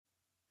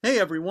Hey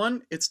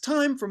everyone, it's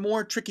time for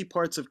more tricky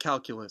parts of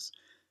calculus.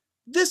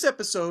 This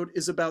episode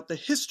is about the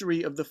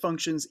history of the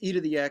functions e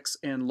to the x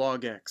and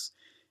log x.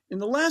 In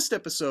the last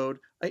episode,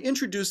 I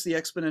introduced the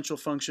exponential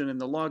function and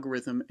the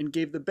logarithm and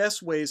gave the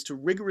best ways to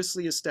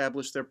rigorously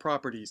establish their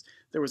properties.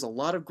 There was a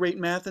lot of great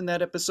math in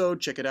that episode,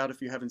 check it out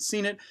if you haven't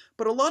seen it,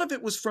 but a lot of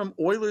it was from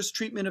Euler's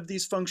treatment of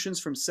these functions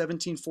from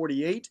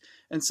 1748,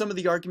 and some of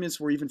the arguments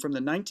were even from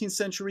the 19th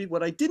century.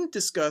 What I didn't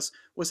discuss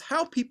was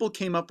how people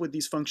came up with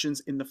these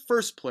functions in the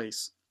first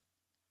place.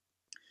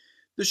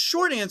 The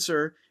short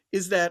answer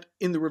is that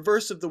in the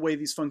reverse of the way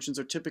these functions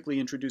are typically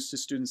introduced to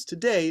students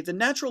today, the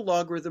natural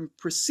logarithm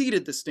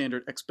preceded the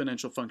standard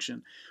exponential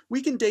function.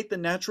 We can date the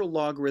natural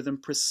logarithm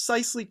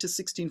precisely to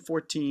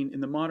 1614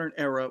 in the modern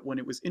era when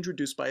it was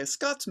introduced by a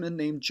Scotsman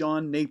named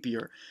John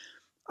Napier.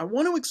 I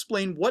want to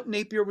explain what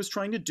Napier was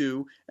trying to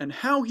do and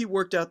how he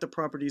worked out the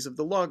properties of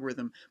the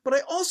logarithm, but I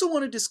also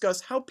want to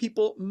discuss how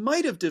people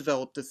might have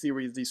developed the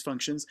theory of these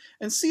functions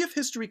and see if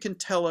history can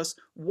tell us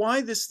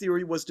why this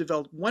theory was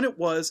developed when it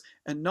was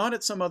and not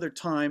at some other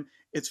time.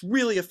 It's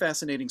really a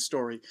fascinating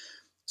story.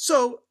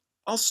 So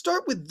I'll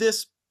start with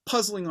this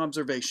puzzling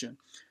observation.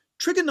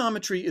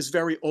 Trigonometry is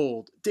very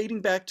old,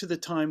 dating back to the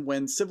time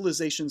when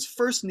civilizations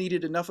first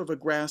needed enough of a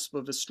grasp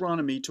of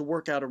astronomy to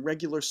work out a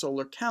regular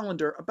solar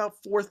calendar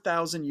about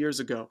 4,000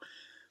 years ago.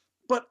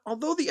 But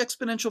although the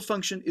exponential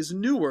function is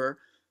newer,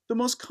 the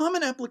most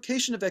common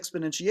application of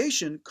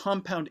exponentiation,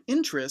 compound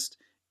interest,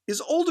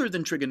 is older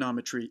than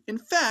trigonometry. In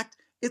fact,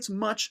 it's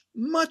much,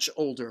 much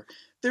older.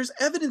 There's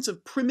evidence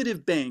of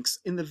primitive banks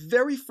in the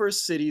very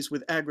first cities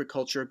with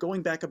agriculture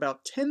going back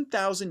about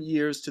 10,000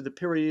 years to the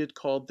period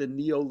called the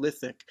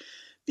Neolithic.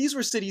 These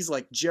were cities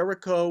like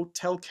Jericho,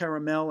 Tel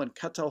Caramel, and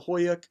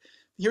Catalhoyuk.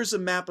 Here's a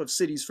map of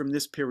cities from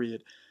this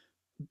period.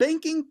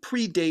 Banking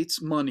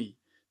predates money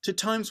to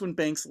times when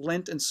banks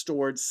lent and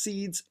stored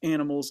seeds,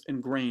 animals,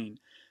 and grain.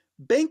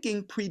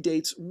 Banking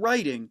predates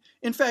writing.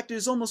 In fact, it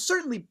is almost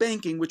certainly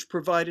banking which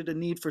provided a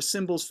need for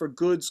symbols for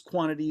goods,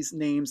 quantities,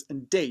 names,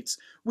 and dates.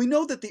 We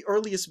know that the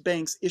earliest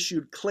banks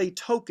issued clay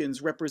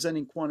tokens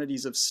representing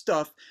quantities of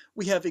stuff.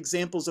 We have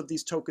examples of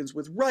these tokens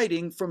with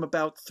writing from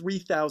about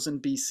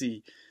 3000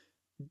 BC.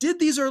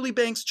 Did these early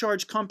banks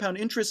charge compound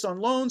interest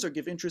on loans or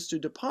give interest to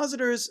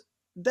depositors?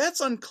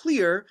 That's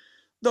unclear,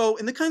 though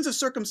in the kinds of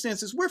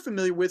circumstances we're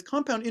familiar with,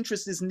 compound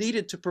interest is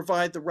needed to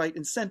provide the right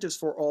incentives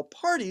for all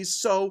parties,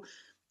 so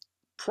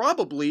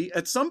probably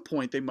at some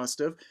point they must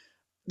have.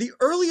 The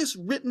earliest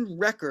written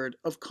record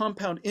of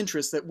compound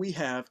interest that we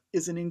have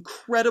is an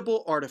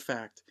incredible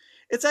artifact.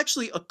 It's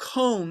actually a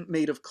cone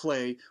made of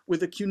clay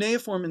with a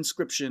cuneiform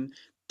inscription.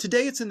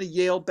 Today it's in the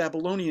Yale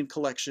Babylonian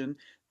collection,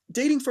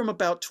 dating from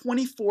about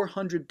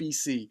 2400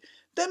 BC.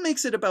 That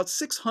makes it about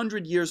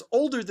 600 years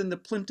older than the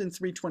Plimpton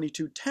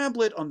 322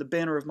 tablet on the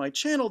banner of my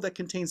channel that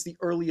contains the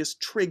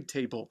earliest trig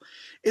table.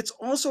 It's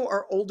also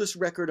our oldest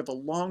record of a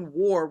long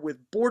war with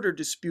border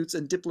disputes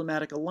and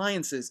diplomatic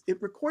alliances.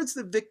 It records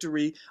the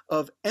victory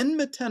of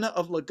Enmetena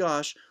of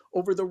Lagash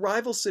over the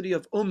rival city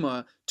of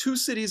two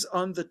cities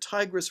on the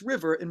Tigris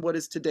River in what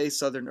is today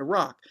southern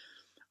Iraq.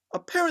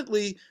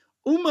 Apparently,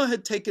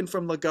 had taken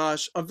from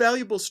Lagash a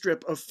valuable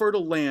strip of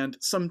fertile land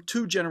some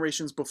 2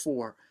 generations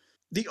before.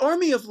 The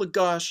army of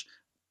Lagash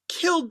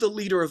killed the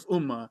leader of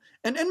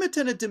and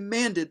Enmetena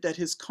demanded that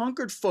his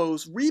conquered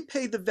foes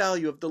repay the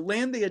value of the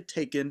land they had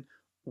taken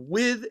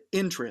with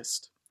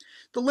interest.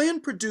 The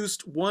land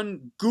produced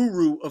 1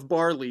 guru of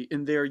barley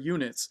in their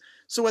units,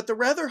 so at the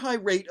rather high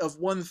rate of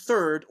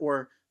 1/3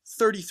 or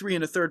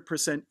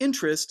 33.33%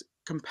 interest,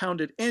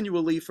 compounded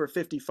annually for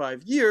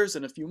 55 years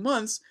and a few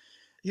months,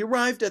 he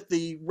arrived at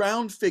the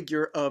round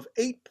figure of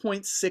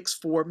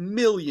 8.64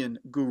 million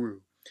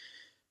guru.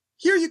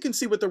 Here you can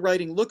see what the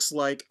writing looks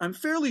like. I'm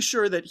fairly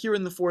sure that here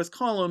in the 4th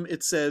column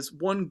it says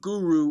 1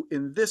 guru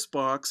in this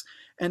box,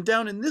 and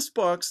down in this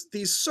box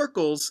these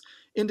circles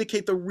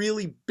indicate the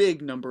really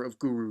big number of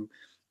guru.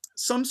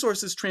 Some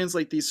sources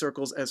translate these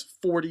circles as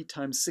 40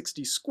 times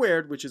 60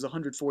 squared, which is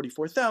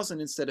 144,000,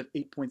 instead of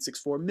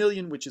 8.64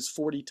 million, which is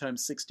 40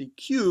 times 60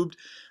 cubed,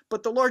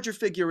 but the larger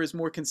figure is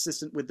more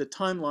consistent with the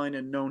timeline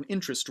and known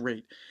interest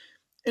rate.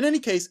 In any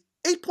case,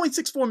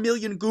 8.64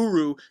 million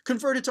guru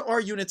converted to our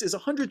units is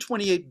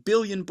 128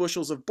 billion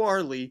bushels of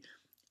barley,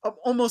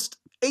 almost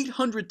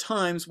 800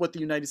 times what the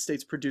United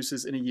States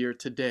produces in a year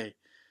today.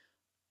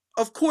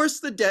 Of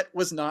course, the debt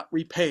was not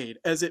repaid,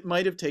 as it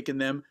might have taken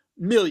them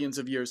millions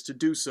of years to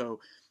do so.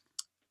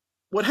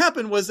 What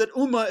happened was that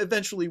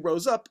eventually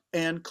rose up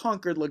and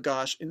conquered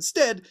Lagash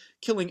instead,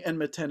 killing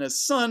Enmetena's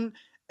son,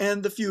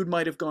 and the feud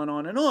might have gone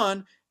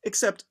on,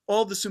 except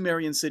all the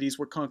Sumerian cities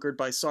were conquered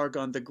by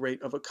Sargon the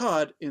Great of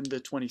Akkad in the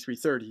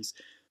 2330s.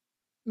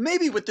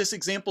 Maybe what this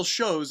example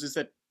shows is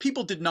that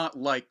people did not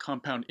like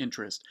compound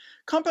interest.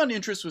 Compound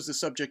interest was the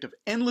subject of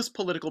endless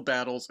political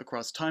battles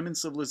across time and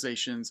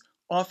civilizations.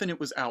 Often it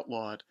was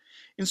outlawed.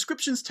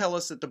 Inscriptions tell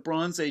us that the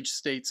Bronze Age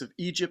states of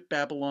Egypt,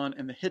 Babylon,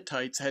 and the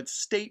Hittites had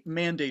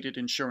state-mandated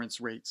insurance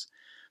rates.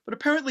 But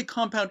apparently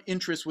compound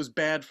interest was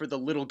bad for the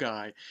little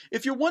guy.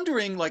 If you're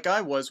wondering, like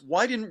I was,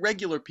 why didn't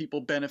regular people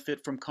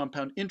benefit from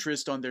compound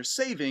interest on their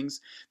savings,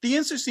 the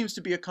answer seems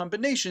to be a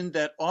combination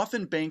that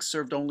often banks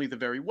served only the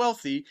very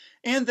wealthy,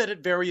 and that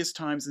at various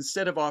times,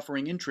 instead of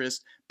offering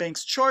interest,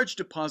 banks charged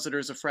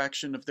depositors a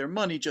fraction of their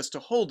money just to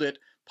hold it,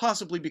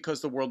 possibly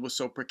because the world was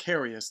so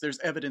precarious. There's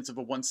evidence of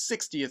a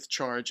 1/60th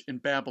charge in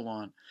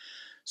Babylon.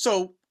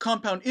 So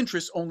compound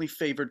interest only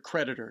favored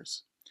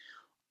creditors.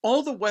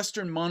 All the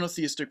Western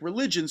monotheistic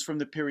religions from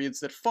the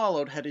periods that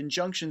followed had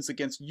injunctions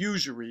against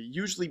usury,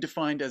 usually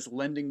defined as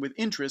lending with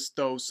interest,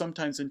 though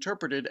sometimes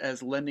interpreted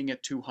as lending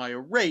at too high a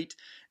rate.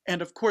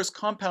 And of course,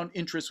 compound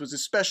interest was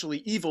especially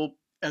evil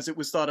as it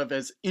was thought of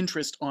as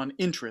interest on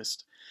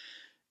interest.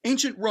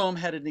 Ancient Rome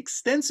had an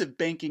extensive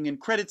banking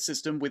and credit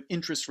system with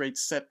interest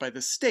rates set by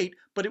the state,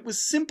 but it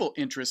was simple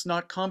interest,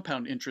 not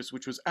compound interest,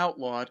 which was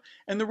outlawed,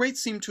 and the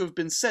rates seem to have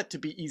been set to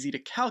be easy to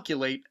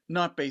calculate,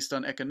 not based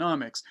on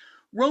economics.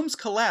 Rome's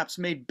collapse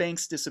made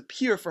banks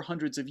disappear for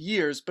hundreds of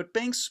years, but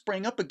banks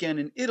sprang up again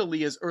in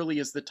Italy as early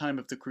as the time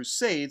of the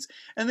Crusades,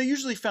 and they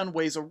usually found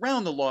ways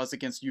around the laws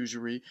against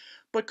usury.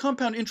 But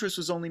compound interest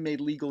was only made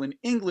legal in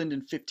England in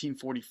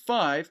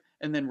 1545,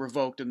 and then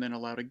revoked and then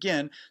allowed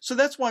again. So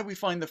that's why we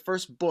find the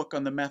first book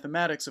on the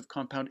mathematics of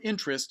compound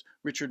interest,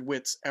 Richard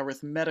Witt's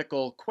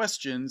Arithmetical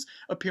Questions,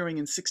 appearing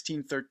in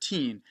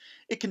 1613.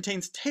 It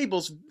contains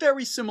tables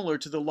very similar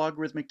to the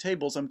logarithmic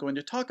tables I'm going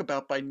to talk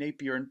about by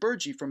Napier and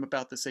Burgee from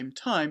about the same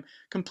time,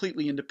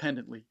 completely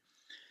independently.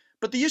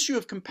 But the issue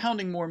of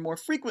compounding more and more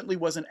frequently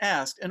wasn't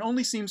asked, and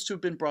only seems to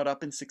have been brought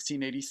up in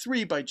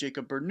 1683 by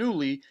Jacob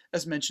Bernoulli,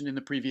 as mentioned in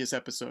the previous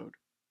episode.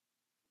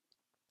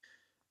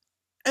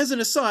 As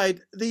an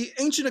aside, the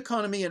ancient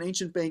economy and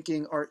ancient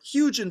banking are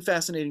huge and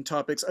fascinating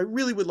topics I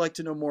really would like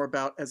to know more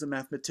about as a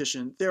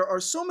mathematician. There are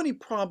so many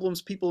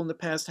problems people in the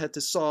past had to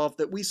solve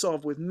that we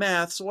solve with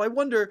math, so I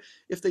wonder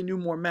if they knew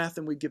more math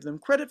than we give them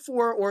credit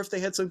for, or if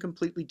they had some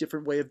completely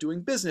different way of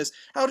doing business.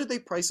 How did they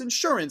price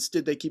insurance?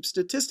 Did they keep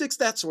statistics?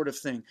 That sort of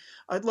thing.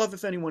 I'd love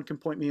if anyone can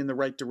point me in the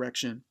right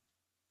direction.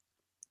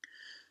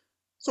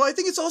 So I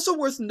think it's also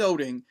worth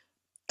noting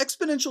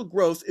exponential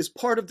growth is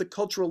part of the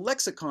cultural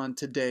lexicon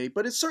today,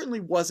 but it certainly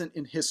wasn't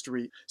in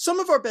history. Some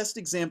of our best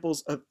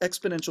examples of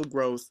exponential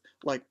growth,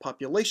 like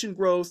population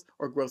growth,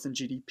 or growth in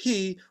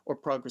GDP, or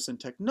progress in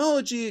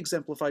technology,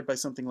 exemplified by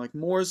something like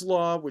Moore's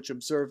Law, which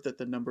observed that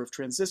the number of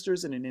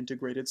transistors in an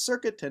integrated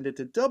circuit tended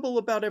to double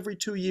about every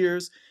 2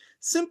 years,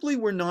 simply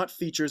were not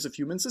features of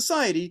human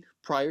society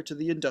prior to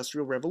the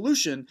Industrial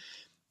Revolution.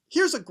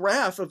 Here's a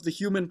graph of the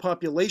human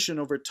population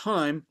over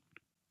time.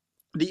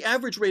 The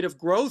average rate of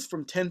growth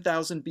from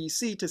 10,000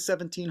 BC to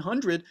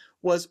 1700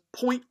 was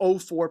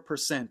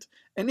 0.04%,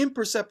 an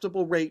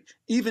imperceptible rate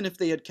even if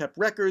they had kept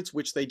records,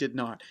 which they did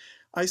not.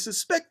 I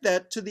suspect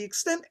that, to the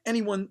extent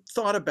anyone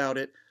thought about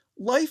it,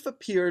 life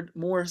appeared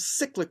more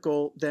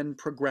cyclical than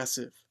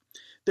progressive.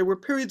 There were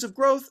periods of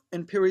growth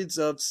and periods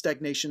of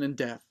stagnation and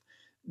death.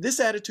 This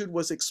attitude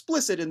was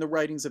explicit in the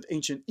writings of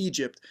ancient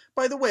Egypt.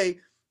 By the way,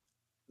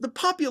 the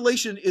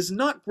population is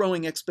not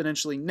growing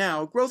exponentially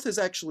now. Growth has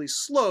actually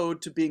slowed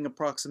to being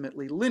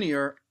approximately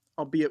linear,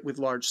 albeit with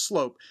large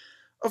slope.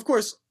 Of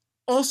course,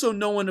 also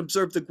no one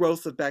observed the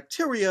growth of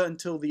bacteria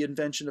until the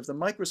invention of the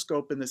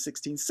microscope in the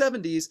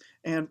 1670s,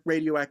 and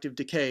radioactive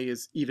decay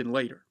is even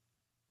later.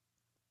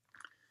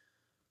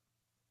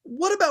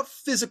 What about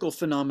physical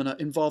phenomena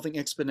involving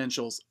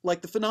exponentials,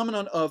 like the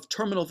phenomenon of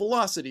terminal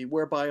velocity,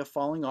 whereby a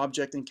falling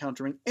object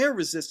encountering air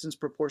resistance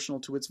proportional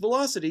to its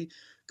velocity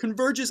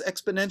converges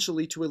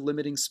exponentially to a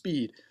limiting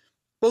speed?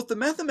 Both the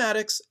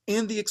mathematics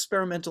and the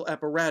experimental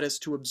apparatus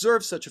to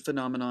observe such a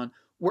phenomenon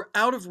were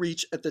out of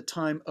reach at the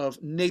time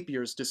of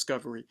Napier's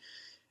discovery.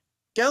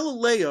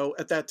 Galileo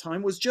at that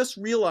time was just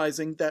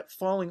realizing that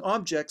falling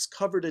objects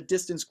covered a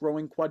distance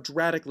growing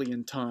quadratically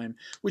in time,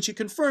 which he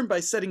confirmed by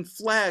setting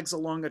flags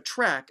along a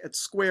track at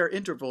square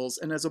intervals,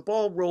 and as a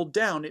ball rolled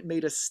down, it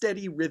made a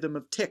steady rhythm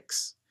of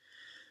ticks.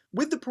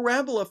 With the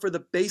parabola for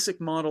the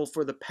basic model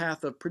for the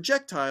path of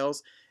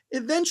projectiles,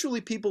 eventually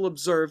people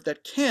observed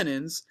that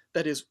cannons,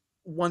 that is,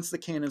 once the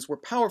cannons were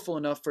powerful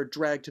enough for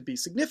drag to be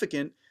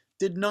significant,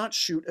 did not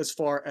shoot as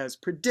far as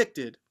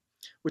predicted,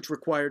 which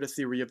required a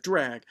theory of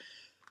drag.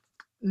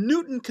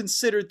 Newton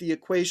considered the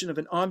equation of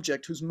an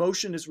object whose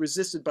motion is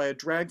resisted by a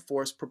drag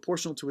force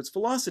proportional to its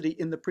velocity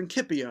in the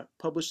Principia,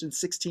 published in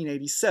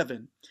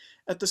 1687.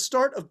 At the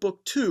start of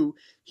Book 2,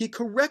 he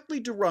correctly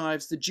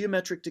derives the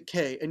geometric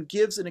decay and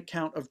gives an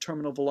account of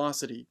terminal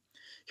velocity.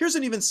 Here's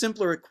an even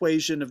simpler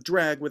equation of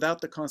drag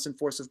without the constant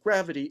force of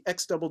gravity: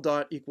 x double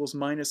dot equals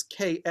minus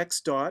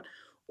kx dot,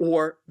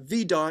 or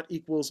v dot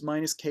equals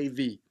minus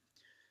kv.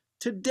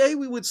 Today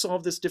we would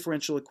solve this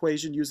differential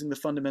equation using the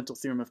fundamental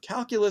theorem of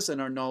calculus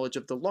and our knowledge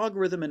of the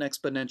logarithm and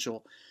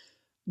exponential.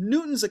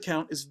 Newton's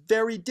account is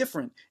very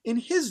different. In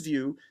his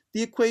view,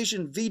 the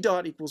equation v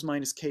dot equals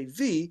minus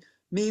kv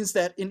means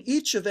that in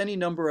each of any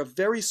number of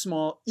very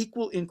small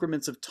equal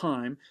increments of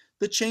time,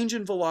 the change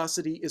in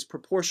velocity is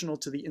proportional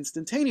to the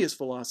instantaneous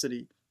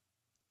velocity.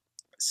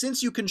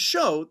 Since you can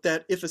show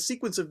that if a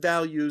sequence of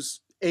values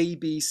A,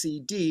 B, C,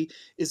 D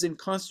is in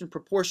constant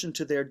proportion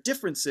to their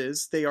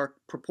differences, they are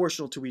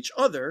proportional to each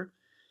other,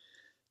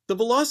 the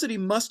velocity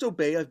must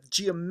obey a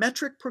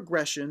geometric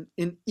progression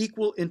in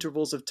equal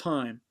intervals of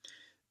time.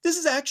 This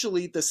is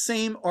actually the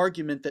same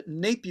argument that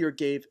Napier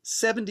gave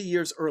 70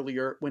 years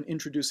earlier when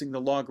introducing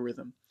the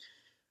logarithm.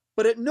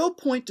 But at no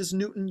point does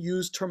Newton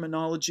use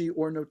terminology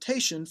or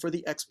notation for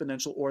the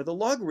exponential or the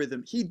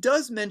logarithm. He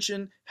does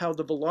mention how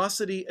the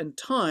velocity and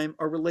time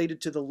are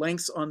related to the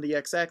lengths on the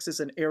x-axis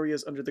and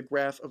areas under the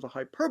graph of a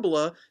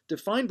hyperbola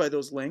defined by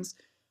those lengths,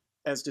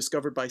 as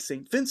discovered by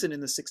St. Vincent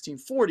in the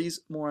 1640s.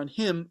 More on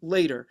him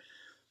later.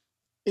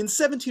 In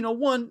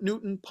 1701,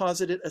 Newton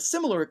posited a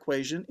similar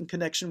equation in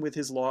connection with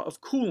his law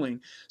of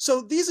cooling.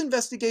 So these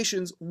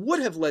investigations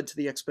would have led to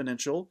the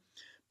exponential,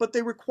 but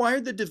they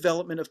required the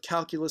development of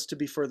calculus to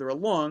be further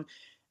along.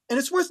 And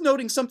it's worth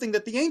noting something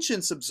that the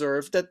ancients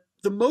observed, that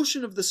the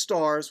motion of the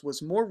stars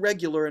was more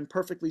regular and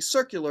perfectly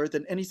circular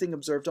than anything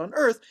observed on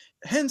Earth,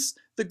 hence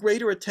the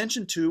greater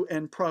attention to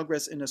and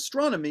progress in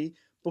astronomy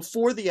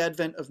before the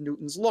advent of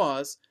Newton's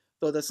laws,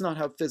 though that's not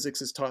how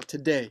physics is taught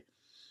today.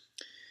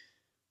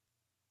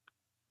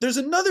 There's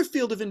another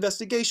field of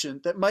investigation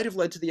that might have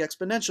led to the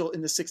exponential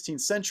in the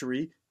 16th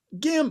century,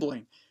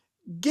 gambling.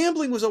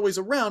 Gambling was always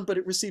around, but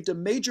it received a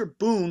major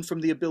boon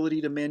from the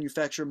ability to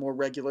manufacture more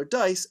regular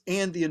dice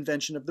and the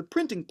invention of the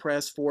printing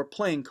press for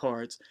playing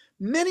cards.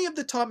 Many of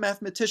the top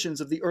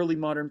mathematicians of the early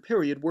modern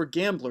period were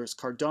gamblers: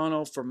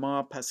 Cardano,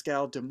 Fermat,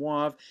 Pascal, de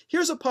Moivre.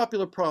 Here's a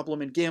popular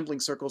problem in gambling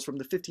circles from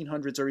the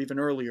 1500s or even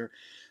earlier.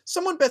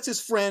 Someone bets his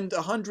friend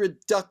 100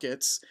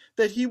 ducats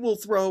that he will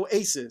throw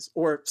aces,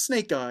 or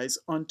snake eyes,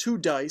 on 2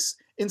 dice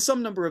in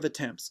some number of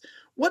attempts.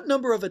 What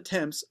number of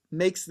attempts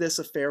makes this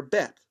a fair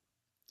bet?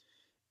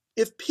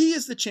 If P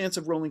is the chance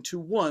of rolling 2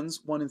 ones,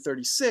 1 in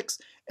 36,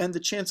 and the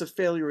chance of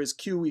failure is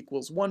Q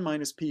equals 1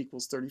 minus P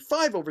equals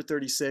 35 over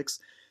 36,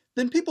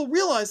 then people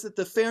realize that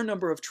the fair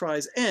number of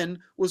tries n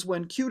was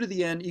when Q to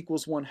the n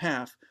equals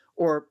 1/2,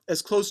 or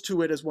as close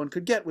to it as one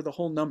could get with a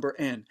whole number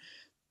n.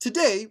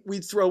 Today,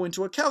 we'd throw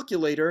into a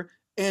calculator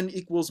n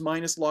equals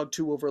minus log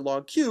 2 over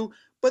log Q,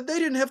 but they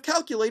didn't have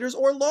calculators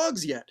or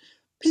logs yet.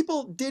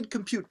 People did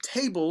compute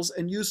tables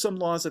and use some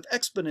laws of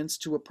exponents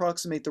to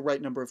approximate the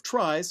right number of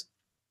tries.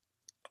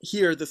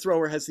 Here, the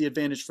thrower has the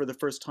advantage for the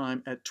first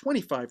time at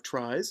 25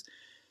 tries.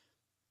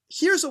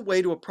 Here's a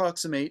way to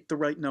approximate the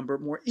right number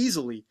more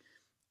easily.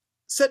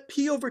 Set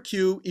P over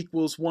Q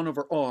equals 1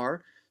 over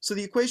R, so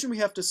the equation we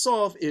have to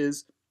solve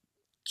is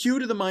Q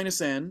to the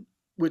minus n,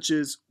 which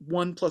is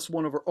 1 plus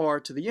 1 over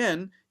R to the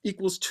n,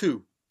 equals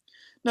 2.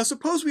 Now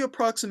suppose we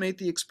approximate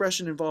the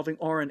expression involving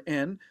R and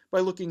n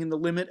by looking in the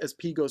limit as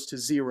P goes to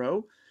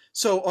 0.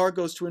 So R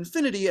goes to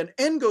infinity and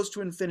n goes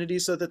to infinity,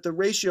 so that the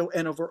ratio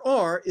n over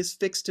R is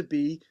fixed to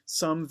be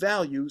some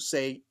value,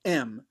 say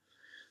m.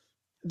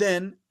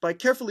 Then, by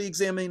carefully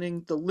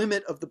examining the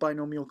limit of the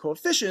binomial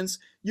coefficients,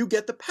 you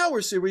get the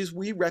power series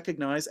we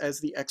recognize as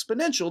the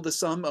exponential, the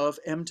sum of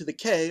m to the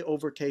k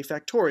over k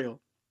factorial.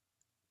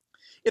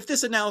 If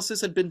this analysis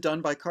had been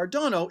done by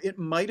Cardano, it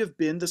might have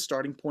been the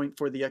starting point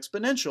for the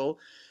exponential,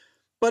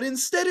 but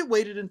instead it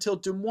waited until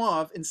de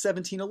Moivre in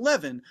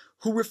 1711,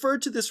 who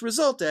referred to this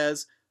result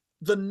as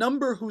the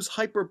number whose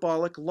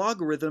hyperbolic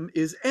logarithm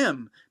is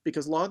m,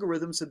 because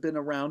logarithms have been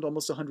around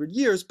almost 100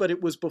 years, but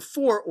it was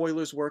before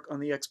Euler's work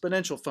on the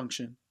exponential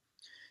function.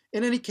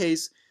 In any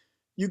case,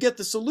 you get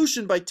the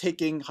solution by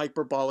taking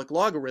hyperbolic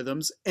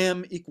logarithms,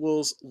 m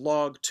equals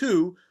log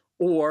 2,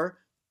 or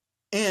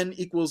n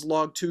equals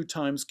log 2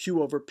 times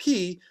q over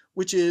p,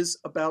 which is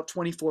about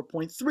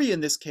 24.3 in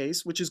this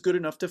case, which is good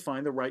enough to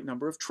find the right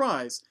number of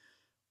tries.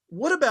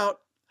 What about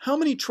how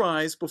many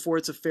tries before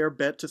it's a fair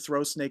bet to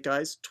throw snake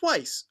eyes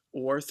twice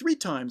or 3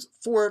 times?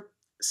 For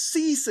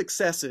C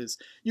successes,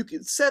 you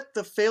can set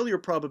the failure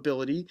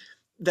probability,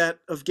 that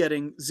of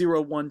getting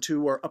 0, 1,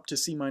 2, or up to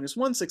C minus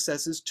 1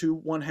 successes, to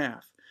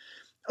 1/2.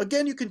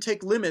 Again, you can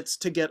take limits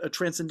to get a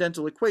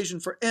transcendental equation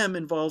for m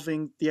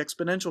involving the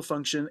exponential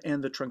function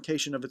and the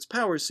truncation of its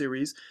power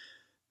series.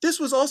 This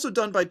was also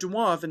done by de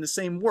Moivre in the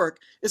same work,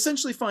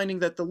 essentially finding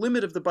that the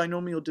limit of the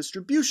binomial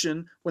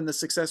distribution, when the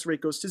success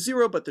rate goes to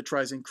 0 but the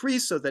tries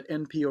increase so that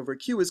np over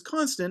q is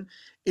constant,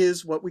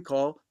 is what we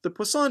call the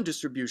Poisson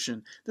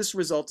distribution. This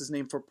result is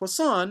named for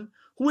Poisson,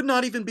 who would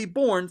not even be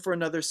born for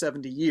another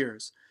 70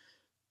 years.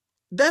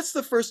 That's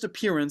the first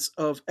appearance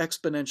of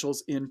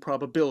exponentials in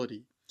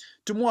probability.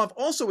 De Moivre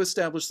also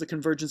established the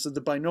convergence of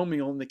the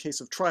binomial in the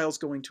case of trials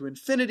going to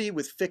infinity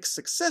with fixed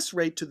success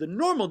rate to the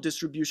normal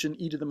distribution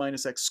e to the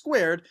minus x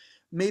squared,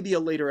 maybe a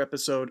later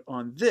episode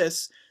on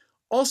this.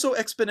 Also,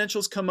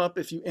 exponentials come up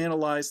if you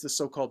analyze the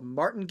so-called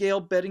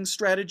martingale betting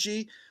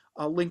strategy.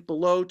 I'll link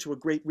below to a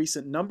great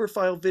recent number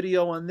file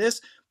video on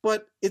this,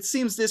 but it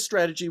seems this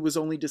strategy was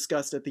only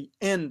discussed at the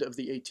end of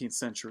the 18th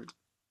century.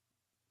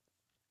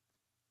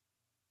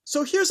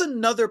 So here's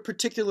another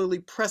particularly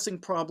pressing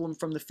problem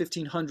from the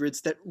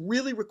 1500s that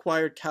really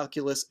required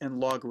calculus and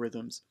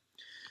logarithms.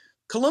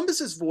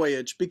 Columbus's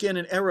voyage began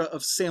an era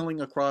of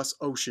sailing across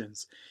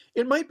oceans.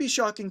 It might be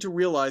shocking to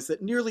realize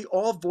that nearly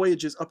all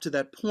voyages up to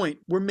that point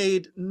were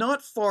made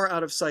not far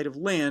out of sight of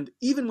land,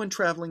 even when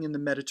traveling in the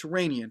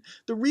Mediterranean.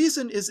 The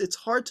reason is it's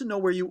hard to know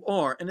where you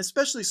are, and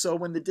especially so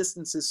when the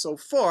distance is so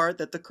far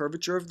that the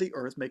curvature of the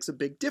Earth makes a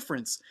big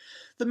difference.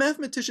 The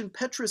mathematician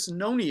Petrus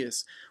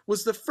Nonius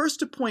was the first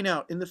to point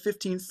out in the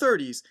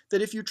 1530s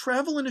that if you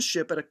travel in a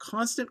ship at a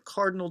constant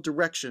cardinal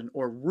direction,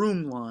 or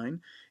room line,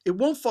 it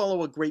won't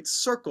follow a great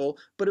circle,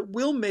 but it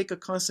will make a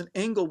constant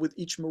angle with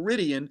each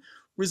meridian,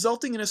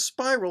 resulting in a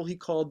spiral he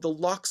called the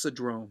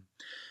loxodrome.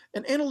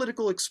 An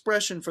analytical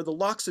expression for the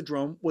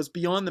loxodrome was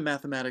beyond the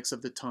mathematics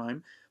of the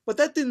time, but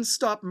that didn't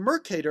stop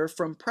Mercator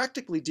from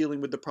practically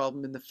dealing with the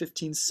problem in the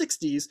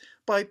 1560s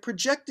by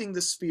projecting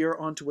the sphere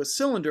onto a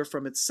cylinder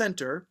from its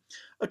center,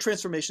 a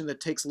transformation that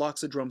takes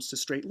loxodromes to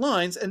straight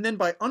lines, and then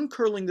by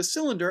uncurling the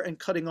cylinder and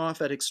cutting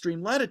off at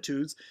extreme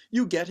latitudes,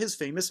 you get his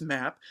famous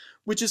map,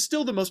 which is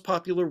still the most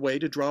popular way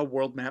to draw a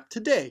world map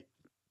today.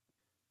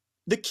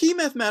 The key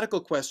mathematical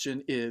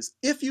question is,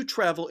 if you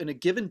travel in a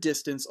given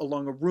distance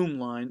along a room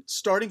line,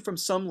 starting from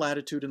some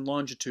latitude and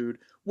longitude,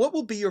 what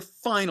will be your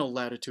final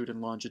latitude and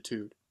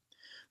longitude?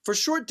 For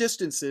short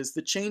distances,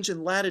 the change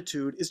in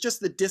latitude is just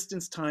the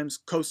distance times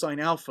cosine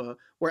alpha,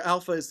 where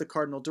alpha is the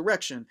cardinal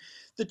direction.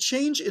 The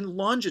change in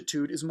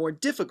longitude is more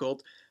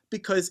difficult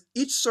because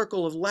each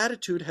circle of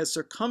latitude has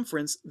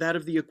circumference, that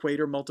of the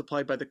equator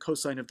multiplied by the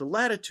cosine of the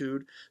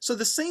latitude, so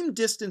the same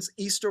distance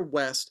east or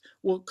west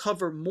will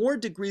cover more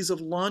degrees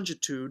of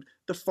longitude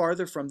the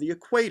farther from the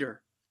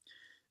equator.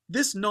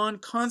 This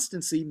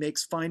non-constancy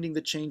makes finding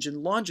the change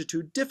in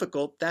longitude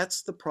difficult.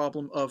 That's the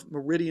problem of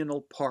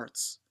meridional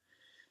parts.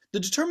 The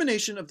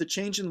determination of the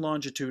change in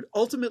longitude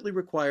ultimately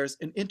requires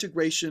an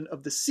integration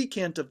of the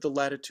secant of the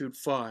latitude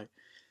phi.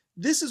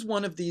 This is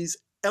one of these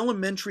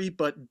elementary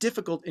but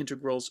difficult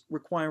integrals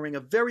requiring a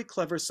very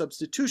clever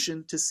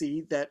substitution to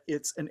see that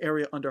it's an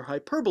area under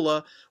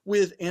hyperbola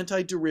with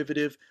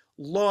antiderivative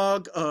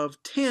log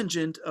of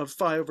tangent of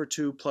phi over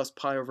 2 plus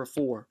pi over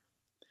 4.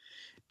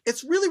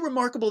 It's really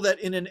remarkable that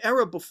in an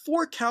era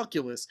before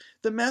calculus,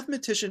 the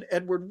mathematician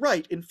Edward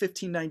Wright in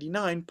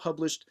 1599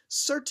 published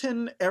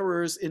Certain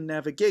Errors in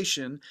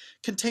Navigation,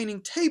 containing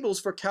tables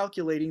for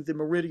calculating the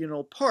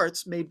meridional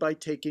parts made by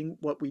taking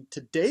what we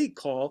today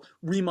call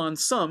Riemann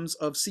sums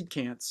of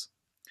secants.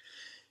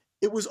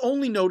 It was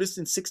only noticed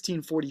in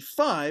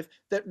 1645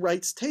 that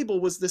Wright's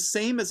table was the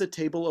same as a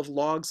table of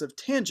logs of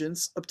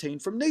tangents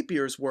obtained from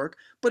Napier's work,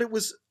 but it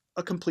was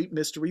a complete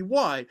mystery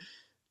why.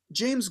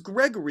 James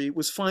Gregory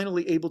was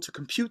finally able to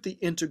compute the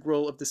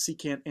integral of the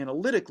secant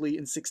analytically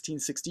in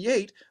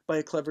 1668 by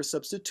a clever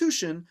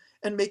substitution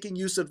and making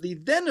use of the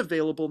then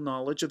available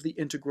knowledge of the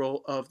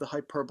integral of the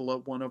hyperbola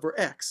 1 over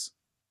x.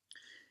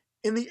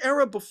 In the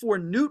era before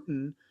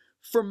Newton,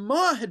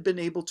 Fermat had been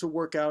able to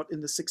work out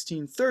in the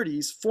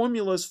 1630s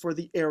formulas for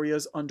the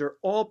areas under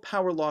all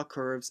power law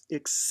curves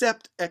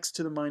except x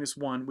to the minus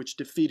 1, which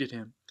defeated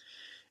him.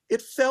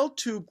 It fell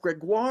to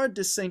Gregoire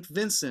de Saint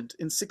Vincent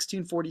in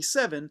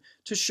 1647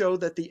 to show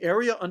that the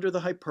area under the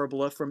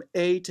hyperbola from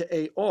a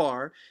to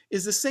AR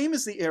is the same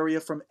as the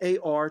area from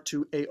AR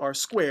to AR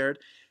squared,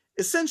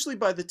 essentially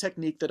by the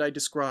technique that I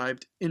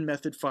described in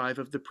method 5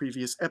 of the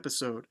previous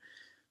episode.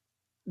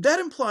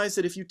 That implies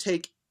that if you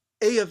take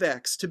a of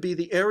x to be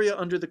the area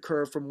under the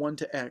curve from 1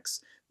 to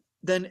x,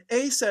 then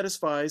A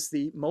satisfies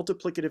the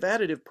multiplicative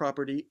additive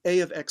property a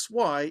of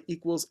xy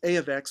equals a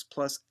of x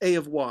plus a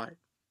of y.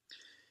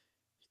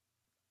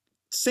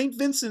 St.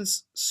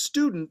 Vincent's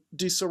student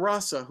de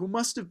Sarasa, who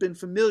must have been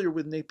familiar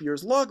with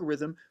Napier's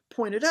logarithm,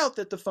 pointed out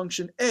that the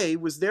function a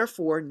was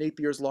therefore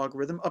Napier's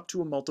logarithm up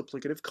to a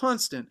multiplicative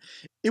constant.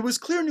 It was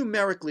clear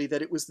numerically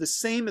that it was the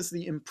same as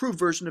the improved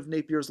version of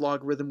Napier's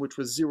logarithm, which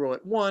was 0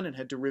 at 1 and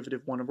had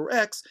derivative 1 over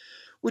x,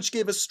 which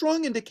gave a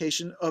strong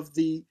indication of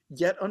the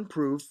yet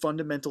unproved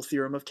fundamental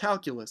theorem of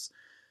calculus.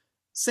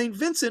 St.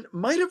 Vincent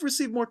might have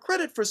received more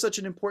credit for such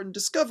an important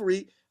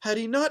discovery had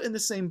he not in the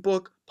same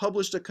book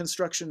published a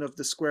construction of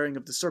the squaring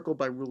of the circle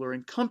by ruler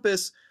and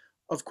compass,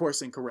 of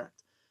course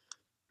incorrect.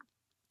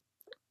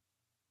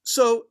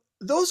 So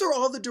those are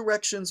all the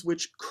directions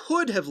which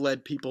could have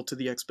led people to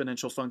the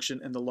exponential function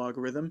and the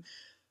logarithm,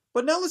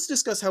 but now let's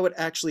discuss how it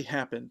actually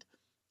happened.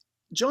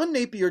 John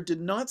Napier did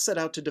not set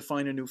out to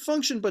define a new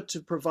function, but to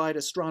provide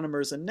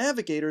astronomers and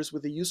navigators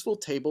with a useful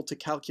table to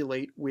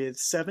calculate with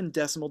 7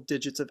 decimal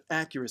digits of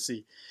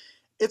accuracy.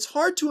 It's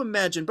hard to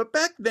imagine, but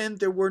back then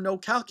there were no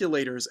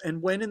calculators,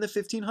 and when in the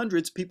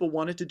 1500s people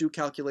wanted to do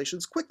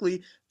calculations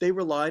quickly, they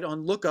relied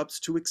on lookups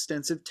to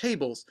extensive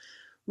tables.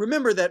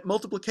 Remember that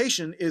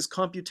multiplication is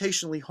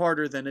computationally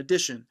harder than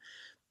addition.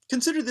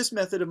 Consider this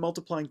method of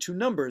multiplying two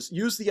numbers.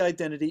 Use the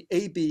identity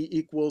AB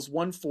equals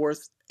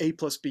 1/4 a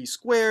plus b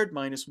squared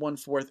minus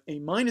 1/4 a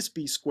minus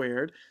b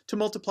squared. To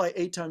multiply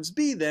a times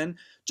b, then,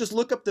 just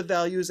look up the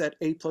values at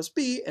a plus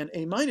b and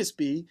a minus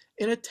b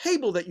in a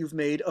table that you've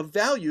made of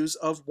values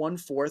of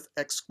 1/4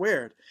 x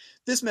squared.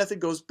 This method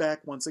goes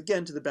back once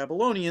again to the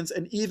Babylonians,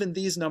 and even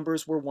these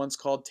numbers were once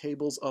called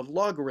tables of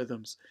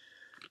logarithms.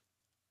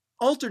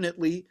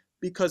 Alternately,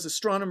 because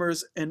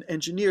astronomers and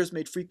engineers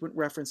made frequent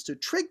reference to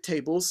trig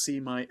tables,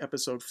 see my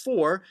episode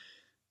 4,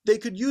 they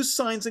could use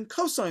sines and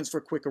cosines for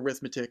quick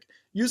arithmetic.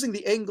 Using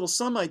the angle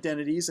sum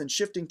identities and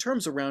shifting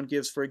terms around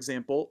gives, for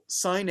example,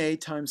 sine A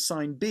times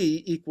sine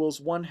B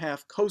equals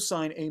 1/2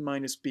 cosine A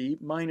minus B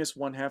minus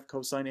 1/2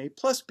 cosine A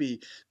plus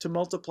B. To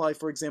multiply,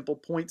 for example,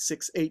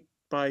 0.68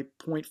 by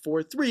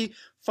 0.43,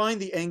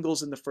 find the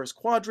angles in the first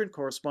quadrant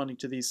corresponding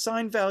to these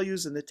sine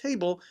values in the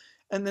table,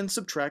 and then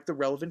subtract the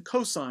relevant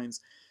cosines.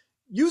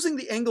 Using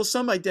the angle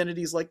sum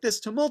identities like this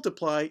to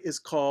multiply is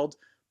called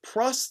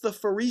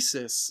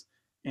prosthaphoresis,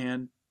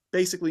 and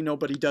basically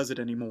nobody does it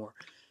anymore.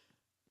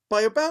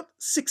 By about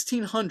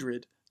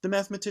 1600, the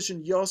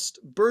mathematician Jost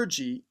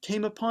Bürgi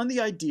came upon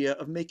the idea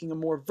of making a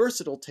more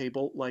versatile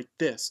table like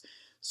this.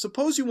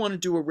 Suppose you want to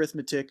do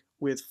arithmetic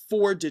with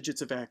 4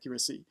 digits of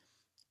accuracy.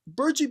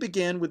 Bürgi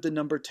began with the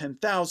number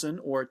 10,000,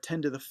 or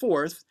 10 to the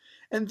 4th,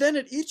 and then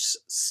at each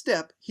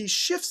step he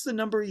shifts the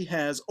number he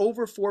has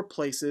over 4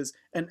 places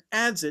and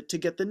adds it to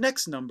get the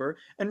next number,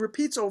 and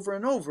repeats over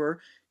and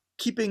over,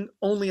 keeping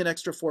only an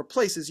extra 4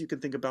 places. You can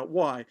think about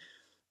why.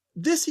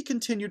 This he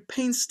continued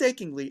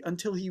painstakingly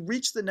until he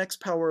reached the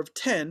next power of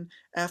 10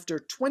 after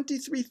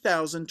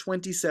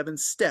 23,027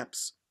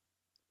 steps.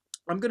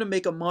 I'm going to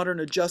make a modern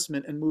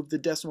adjustment and move the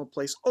decimal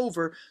place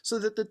over so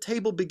that the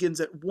table begins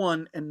at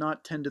 1 and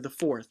not 10 to the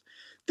 4th.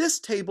 This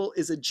table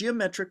is a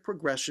geometric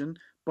progression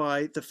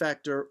by the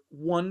factor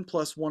 1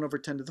 plus 1 over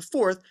 10 to the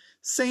 4th,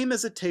 same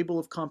as a table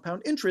of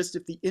compound interest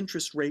if the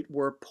interest rate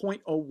were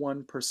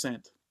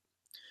 0.01%.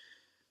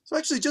 So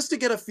actually, just to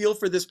get a feel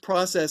for this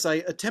process, I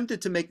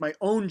attempted to make my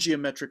own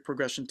geometric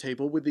progression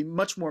table with the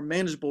much more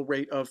manageable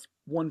rate of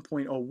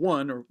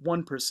 1.01 or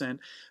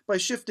 1% by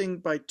shifting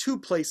by 2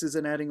 places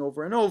and adding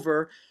over and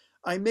over.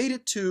 I made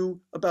it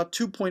to about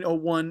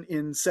 2.01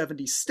 in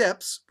 70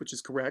 steps, which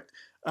is correct,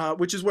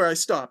 which is where I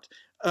stopped.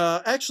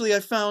 Actually, I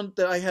found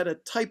that I had a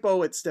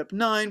typo at step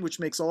 9, which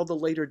makes all the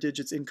later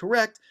digits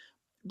incorrect,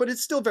 but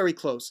it's still very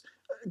close.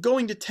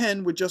 Going to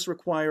 10 would just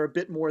require a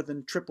bit more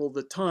than triple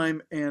the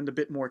time and a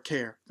bit more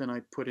care than I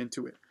put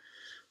into it.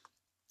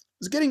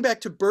 So getting back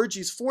to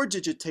Bürgi's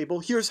 4-digit table,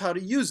 here's how to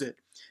use it.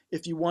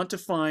 If you want to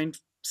find,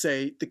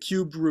 say, the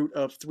cubed root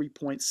of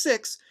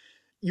 3.6,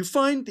 you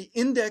find the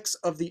index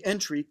of the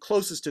entry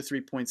closest to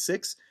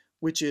 3.6,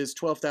 which is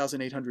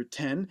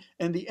 12,810,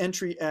 and the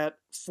entry at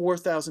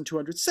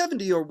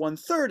 4,270, or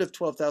 1/3 of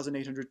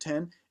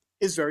 12,810,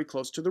 is very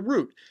close to the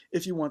root.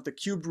 If you want the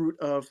cube root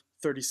of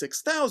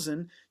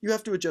 36,000, you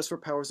have to adjust for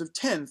powers of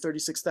 10.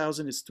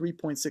 36,000 is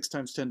 3.6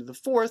 times 10 to the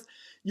 4th.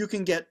 You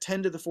can get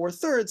 10 to the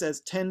 4/3 as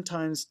 10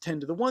 times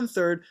 10 to the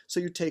 1/3, so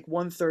you take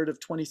 1/3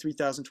 of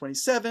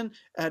 23,027,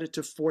 add it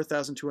to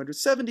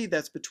 4,270,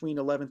 that's between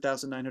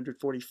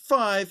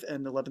 11,945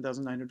 and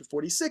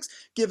 11,946,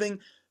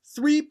 giving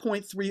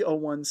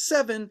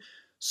 3.3017,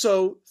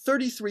 so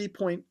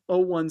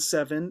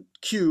 33.017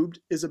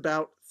 cubed is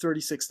about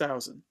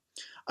 36,000.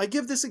 I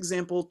give this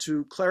example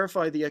to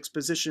clarify the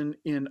exposition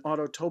in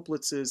Otto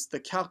Toeplitz's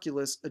The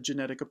Calculus, A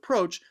Genetic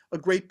Approach, a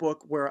great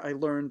book where I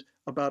learned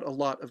about a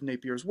lot of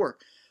Napier's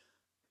work.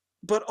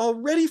 But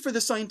already for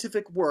the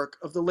scientific work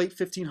of the late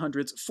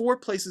 1500s, 4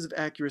 places of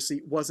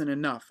accuracy wasn't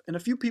enough, and a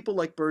few people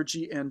like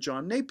Bürgi and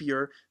John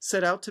Napier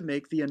set out to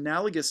make the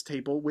analogous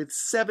table with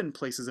 7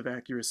 places of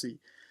accuracy.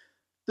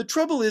 The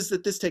trouble is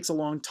that this takes a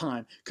long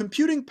time.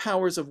 Computing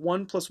powers of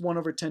 1 plus 1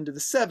 over 10 to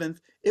the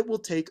 7th, it will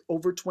take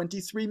over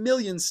 23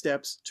 million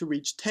steps to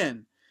reach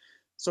 10.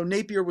 So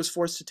Napier was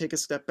forced to take a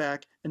step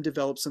back and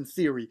develop some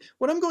theory.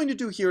 What I'm going to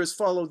do here is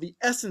follow the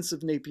essence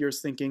of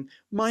Napier's thinking,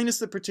 minus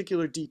the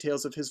particular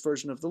details of his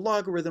version of the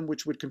logarithm,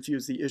 which would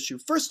confuse the issue.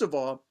 First of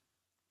all,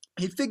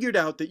 he figured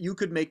out that you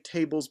could make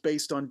tables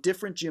based on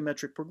different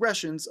geometric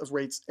progressions of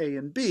rates a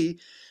and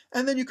b,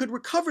 and then you could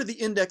recover the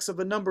index of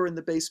a number in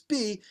the base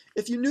b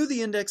if you knew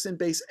the index in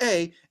base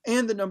a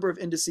and the number of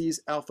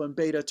indices alpha and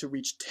beta to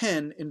reach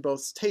 10 in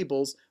both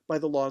tables by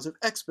the laws of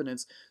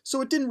exponents, so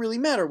it didn't really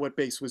matter what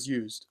base was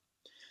used.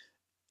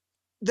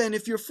 Then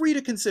if you're free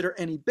to consider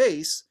any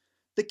base,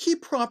 the key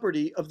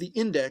property of the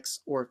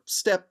index, or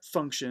step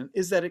function,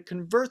 is that it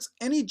converts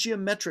any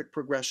geometric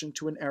progression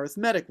to an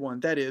arithmetic one.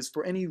 That is,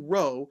 for any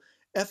row,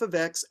 f of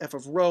x, f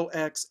of rho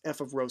x,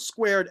 f of rho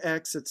squared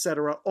x,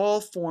 etc.,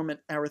 all form an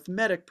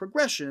arithmetic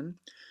progression,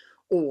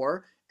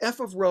 or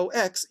f of rho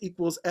x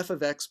equals f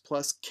of x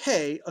plus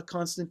k, a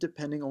constant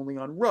depending only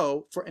on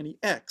rho for any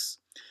x.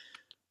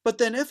 But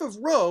then f of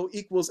rho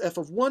equals f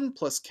of 1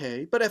 plus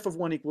k, but f of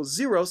 1 equals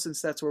 0 since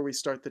that's where we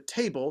start the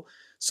table,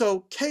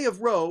 so k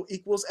of rho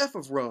equals f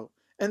of rho,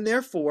 and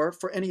therefore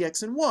for any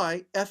x and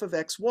y, f of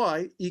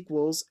xy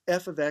equals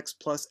f of x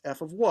plus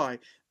f of y.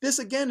 This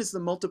again is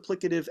the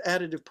multiplicative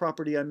additive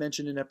property I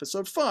mentioned in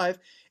episode 5,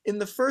 in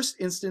the first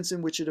instance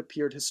in which it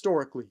appeared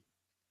historically.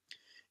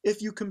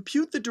 If you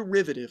compute the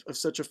derivative of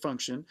such a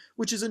function,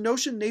 which is a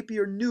notion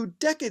Napier knew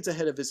decades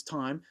ahead of his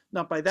time,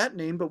 not by that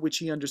name, but which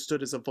he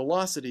understood as a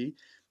velocity,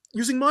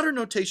 using modern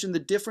notation, the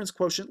difference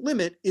quotient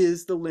limit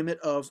is the limit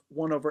of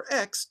 1 over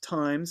x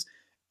times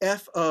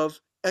f of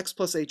x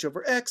plus h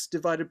over x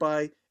divided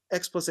by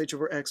x plus h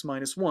over x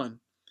minus 1.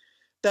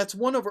 That's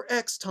 1 over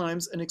x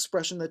times an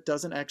expression that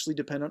doesn't actually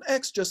depend on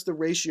x, just the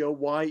ratio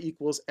y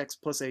equals x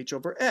plus h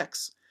over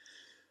x.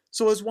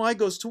 So as y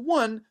goes to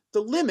 1,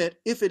 the limit,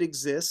 if it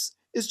exists,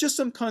 is just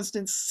some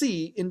constant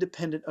c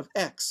independent of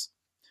x.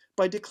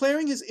 By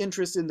declaring his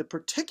interest in the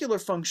particular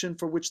function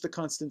for which the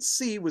constant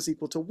c was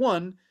equal to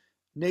 1,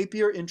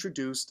 Napier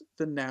introduced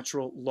the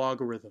natural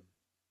logarithm.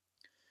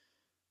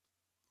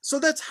 So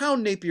that's how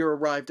Napier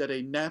arrived at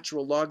a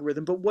natural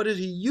logarithm, but what did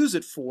he use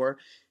it for?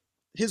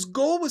 His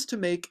goal was to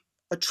make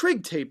a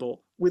trig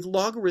table with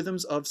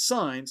logarithms of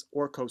sines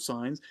or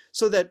cosines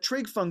so that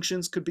trig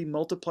functions could be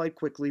multiplied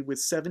quickly with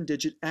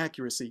 7-digit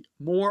accuracy.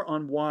 More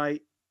on why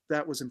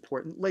that was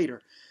important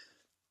later.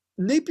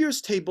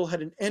 Napier's table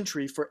had an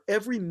entry for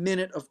every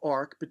minute of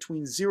arc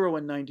between 0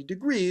 and 90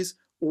 degrees,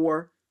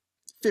 or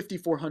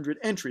 5,400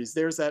 entries.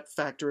 There's that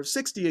factor of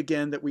 60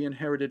 again that we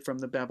inherited from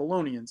the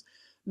Babylonians.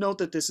 Note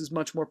that this is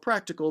much more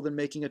practical than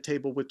making a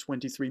table with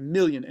 23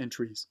 million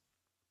entries.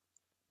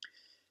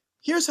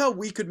 Here's how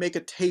we could make a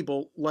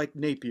table like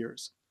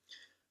Napier's.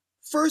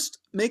 First,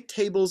 make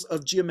tables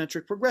of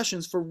geometric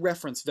progressions for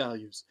reference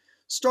values.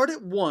 Start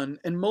at 1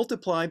 and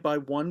multiply by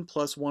 1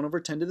 plus 1 over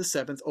 10 to the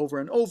 7th over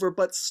and over,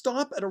 but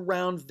stop at a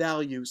round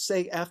value,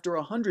 say after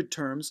 100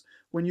 terms,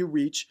 when you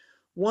reach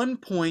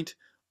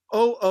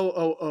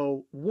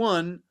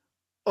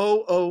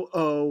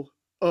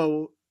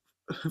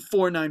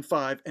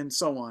 1.00001,000,495, and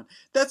so on.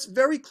 That's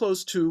very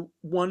close to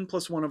 1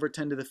 plus 1 over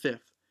 10 to the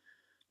 5th.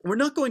 We're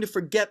not going to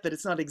forget that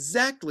it's not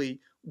exactly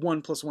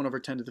 1 plus 1 over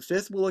 10 to the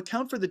 5th. We'll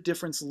account for the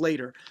difference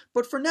later.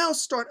 But for now,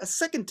 start a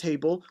second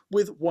table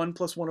with 1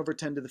 plus 1 over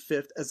 10 to the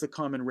 5th as the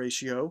common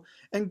ratio,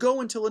 and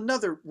go until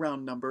another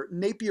round number.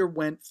 Napier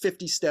went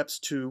 50 steps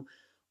to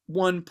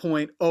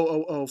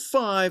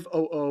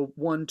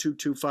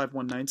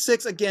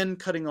 1.0005001225196, again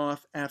cutting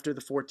off after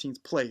the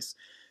 14th place.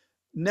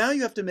 Now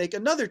you have to make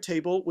another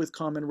table with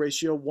common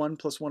ratio 1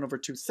 plus 1 over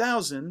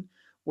 2000,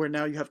 where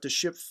now you have to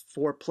shift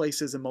 4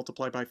 places and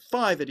multiply by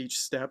 5 at each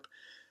step.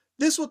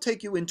 This will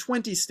take you in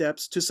 20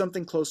 steps to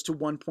something close to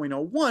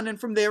 1.01, and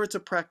from there it's a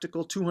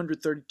practical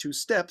 232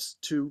 steps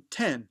to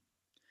 10.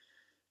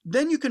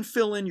 Then you can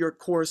fill in your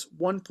course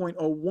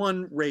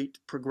 1.01 rate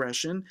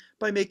progression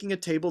by making a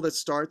table that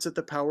starts at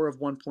the power of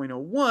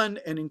 1.01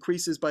 and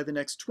increases by the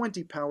next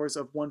 20 powers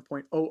of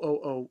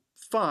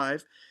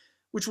 1.0005,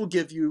 which will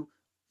give you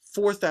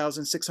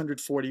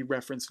 4,640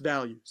 reference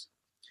values.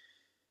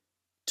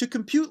 To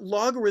compute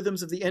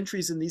logarithms of the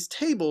entries in these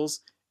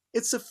tables,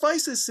 it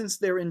suffices, since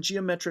they're in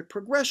geometric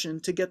progression,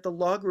 to get the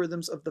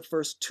logarithms of the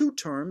first 2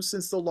 terms,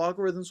 since the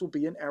logarithms will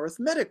be in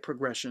arithmetic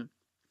progression.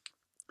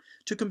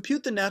 To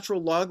compute the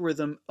natural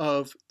logarithm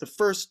of the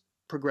first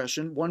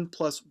progression, 1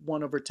 plus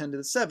 1 over 10 to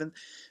the 7th,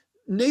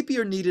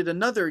 Napier needed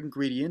another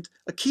ingredient,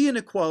 a key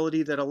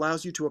inequality that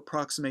allows you to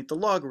approximate the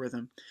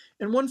logarithm.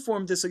 In one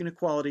form, this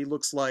inequality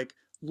looks like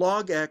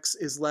log x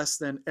is less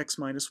than x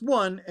minus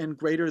 1 and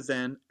greater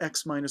than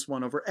x minus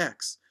 1 over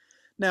x.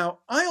 Now,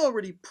 I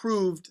already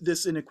proved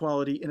this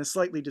inequality in a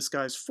slightly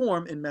disguised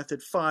form in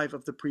method 5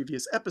 of the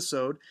previous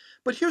episode,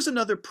 but here's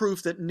another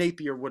proof that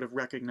Napier would have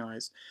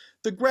recognized.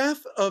 The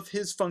graph of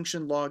his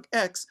function log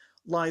x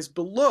lies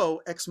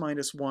below x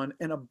minus 1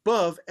 and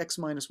above x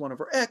minus 1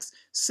 over x,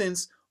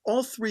 since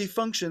all 3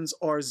 functions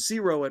are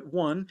 0 at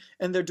 1,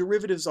 and their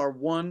derivatives are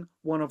 1,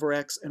 1 over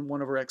x, and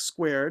 1 over x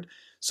squared.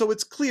 So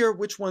it's clear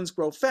which ones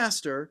grow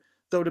faster,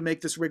 though to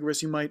make this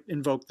rigorous you might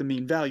invoke the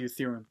mean value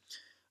theorem.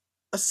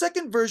 A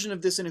second version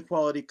of this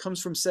inequality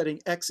comes from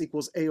setting x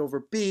equals a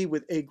over b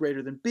with a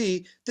greater than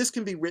b. This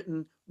can be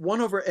written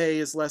 1 over a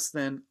is less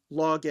than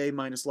log a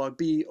minus log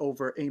b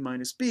over a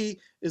minus b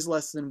is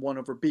less than 1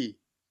 over b.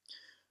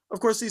 Of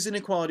course, these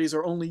inequalities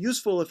are only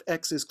useful if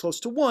x is close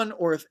to 1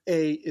 or if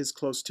a is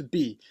close to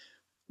b.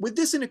 With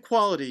this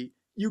inequality,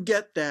 you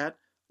get that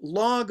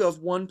log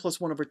of 1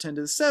 plus 1 over 10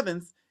 to the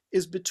 7th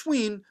is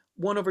between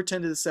 1 over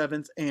 10 to the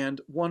 7th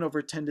and 1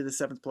 over 10 to the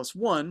 7th plus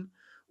 1,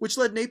 which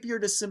led Napier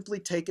to simply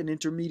take an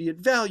intermediate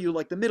value,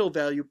 like the middle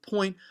value,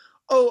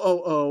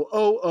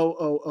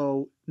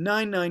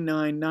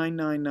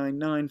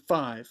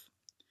 0.00000000009999995.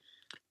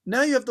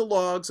 Now you have the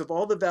logs of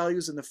all the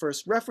values in the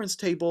first reference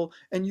table,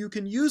 and you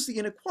can use the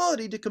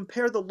inequality to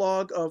compare the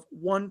log of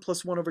 1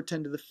 plus 1 over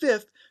 10 to the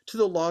 5th to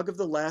the log of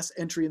the last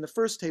entry in the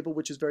first table,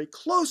 which is very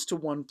close to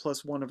 1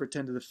 plus 1 over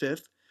 10 to the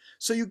 5th.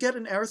 So you get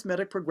an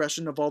arithmetic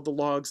progression of all the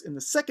logs in the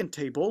second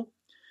table,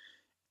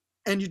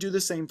 and you do the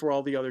same for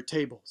all the other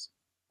tables.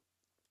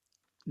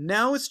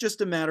 Now it's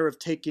just a matter of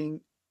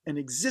taking an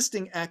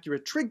existing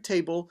accurate trig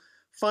table,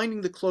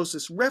 finding the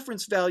closest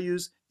reference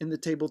values in the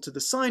table to the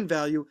sine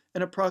value,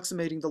 and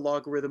approximating the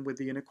logarithm with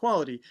the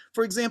inequality.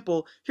 For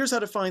example, here's how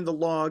to find the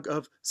log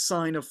of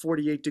sine of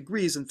 48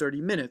 degrees in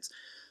 30 minutes.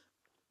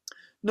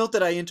 Note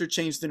that I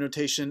interchanged the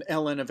notation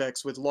ln of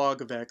x with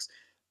log of x.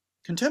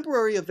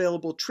 Contemporary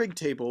available trig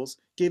tables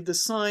gave the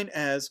sine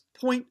as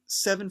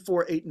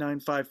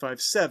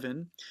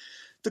 0.7489557.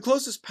 The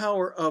closest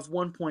power of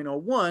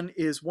 1.01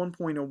 is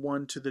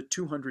 1.01 to the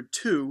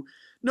 202.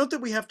 Note that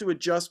we have to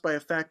adjust by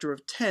a factor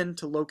of 10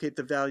 to locate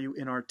the value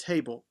in our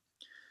table.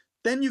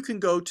 Then you can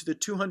go to the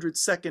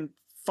 200-second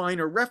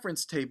finer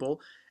reference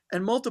table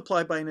and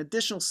multiply by an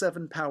additional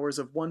 7 powers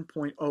of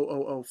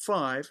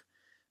 1.0005.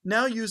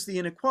 Now use the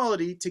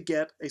inequality to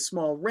get a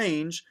small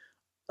range,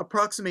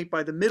 approximate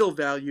by the middle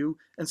value,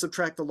 and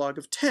subtract the log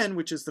of 10,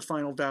 which is the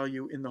final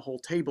value in the whole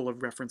table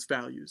of reference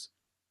values.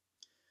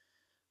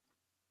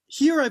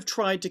 Here I've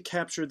tried to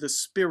capture the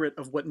spirit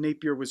of what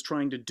Napier was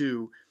trying to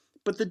do,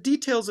 but the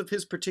details of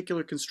his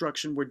particular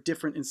construction were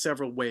different in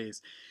several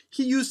ways.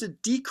 He used a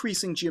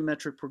decreasing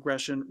geometric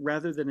progression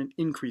rather than an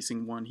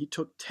increasing one. He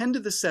took 10 to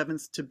the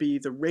 7th to be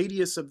the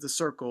radius of the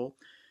circle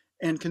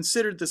and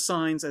considered the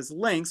signs as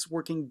lengths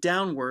working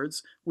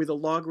downwards with a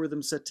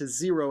logarithm set to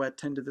 0 at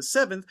 10 to the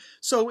 7th.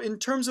 So in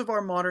terms of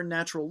our modern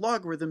natural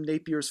logarithm,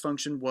 Napier's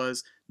function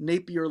was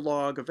Napier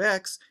log of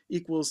x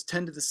equals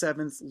 10 to the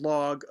 7th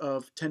log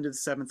of 10 to the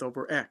 7th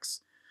over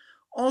x.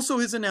 Also,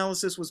 his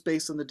analysis was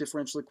based on the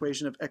differential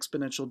equation of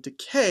exponential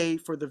decay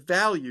for the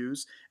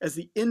values as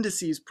the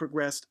indices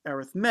progressed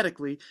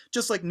arithmetically,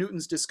 just like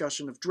Newton's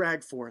discussion of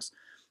drag force.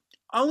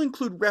 I'll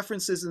include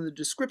references in the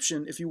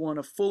description if you want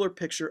a fuller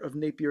picture of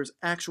Napier's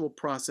actual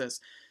process.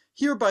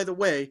 Here, by the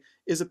way,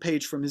 is a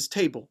page from his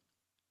table.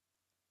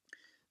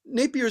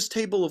 Napier's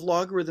table of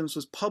logarithms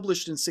was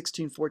published in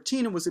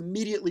 1614 and was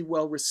immediately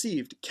well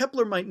received.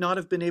 Kepler might not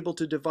have been able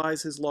to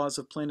devise his laws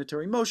of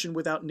planetary motion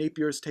without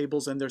Napier's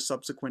tables and their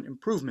subsequent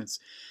improvements.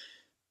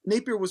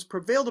 Napier was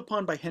prevailed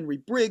upon by Henry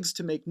Briggs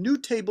to make new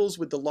tables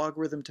with the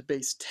logarithm to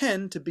base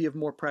 10 to be of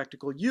more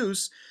practical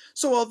use,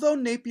 so although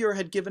Napier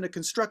had given a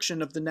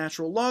construction of the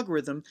natural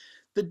logarithm,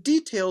 the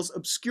details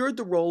obscured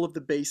the role of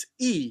the base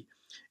e.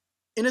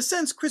 In a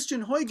sense,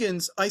 Christian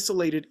Huygens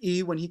isolated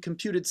e when he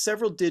computed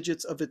several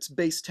digits of its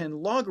base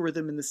 10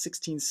 logarithm in the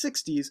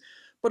 1660s,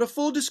 but a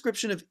full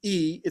description of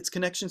e, its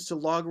connections to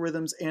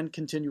logarithms and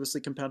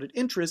continuously compounded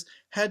interest,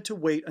 had to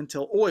wait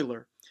until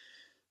Euler.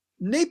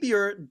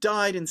 Napier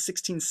died in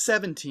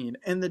 1617,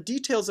 and the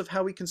details of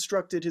how he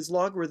constructed his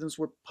logarithms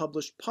were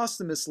published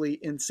posthumously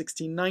in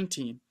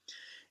 1619.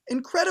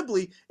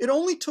 Incredibly, it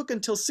only took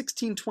until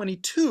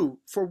 1622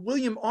 for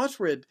William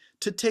Oughtred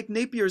to take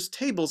Napier's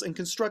tables and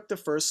construct the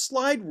first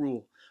slide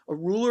rule, a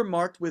ruler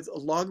marked with a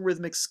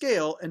logarithmic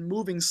scale and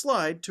moving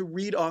slide to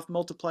read off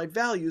multiplied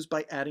values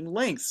by adding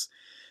lengths.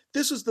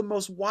 This was the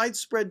most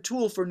widespread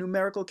tool for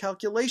numerical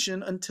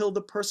calculation until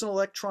the personal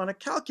electronic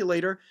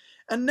calculator,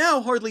 and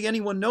now hardly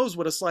anyone knows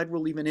what a slide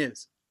rule even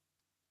is.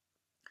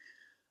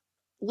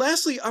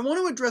 Lastly, I want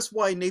to address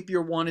why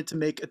Napier wanted to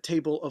make a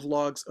table of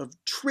logs of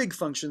trig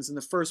functions in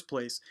the first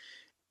place.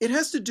 It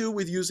has to do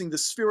with using the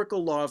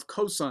spherical law of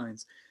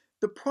cosines.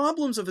 The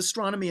problems of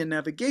astronomy and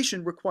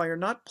navigation require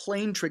not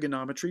plane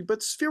trigonometry,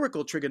 but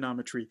spherical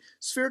trigonometry.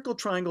 Spherical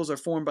triangles are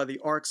formed by the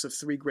arcs of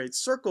 3 great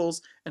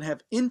circles and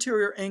have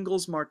interior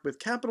angles marked with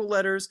capital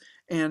letters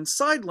and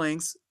side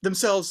lengths,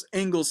 themselves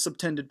angles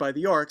subtended by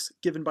the arcs,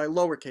 given by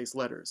lowercase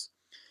letters.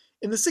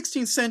 In the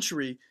 16th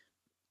century,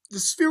 the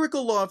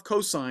spherical law of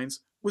cosines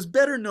was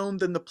better known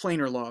than the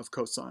planar law of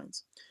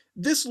cosines.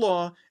 This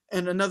law,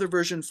 and another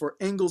version for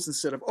angles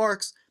instead of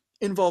arcs,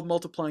 involved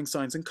multiplying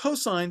sines and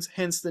cosines,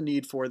 hence the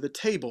need for the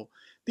table.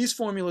 These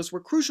formulas were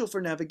crucial for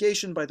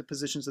navigation by the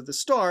positions of the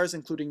stars,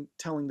 including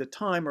telling the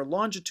time or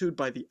longitude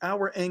by the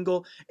hour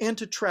angle, and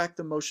to track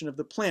the motion of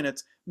the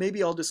planets.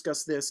 Maybe I'll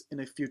discuss this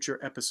in a future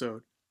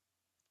episode.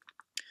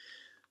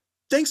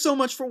 Thanks so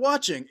much for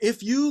watching.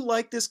 If you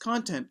like this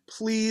content,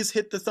 please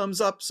hit the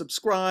thumbs up,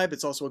 subscribe.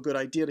 It's also a good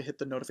idea to hit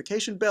the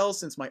notification bell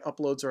since my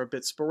uploads are a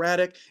bit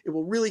sporadic. It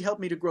will really help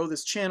me to grow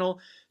this channel.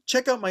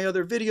 Check out my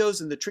other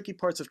videos in the Tricky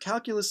Parts of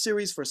Calculus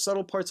series for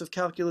subtle parts of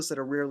calculus that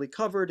are rarely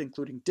covered,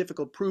 including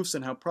difficult proofs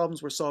and how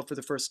problems were solved for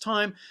the first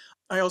time.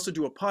 I also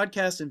do a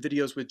podcast and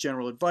videos with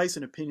general advice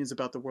and opinions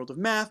about the world of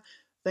math.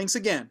 Thanks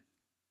again.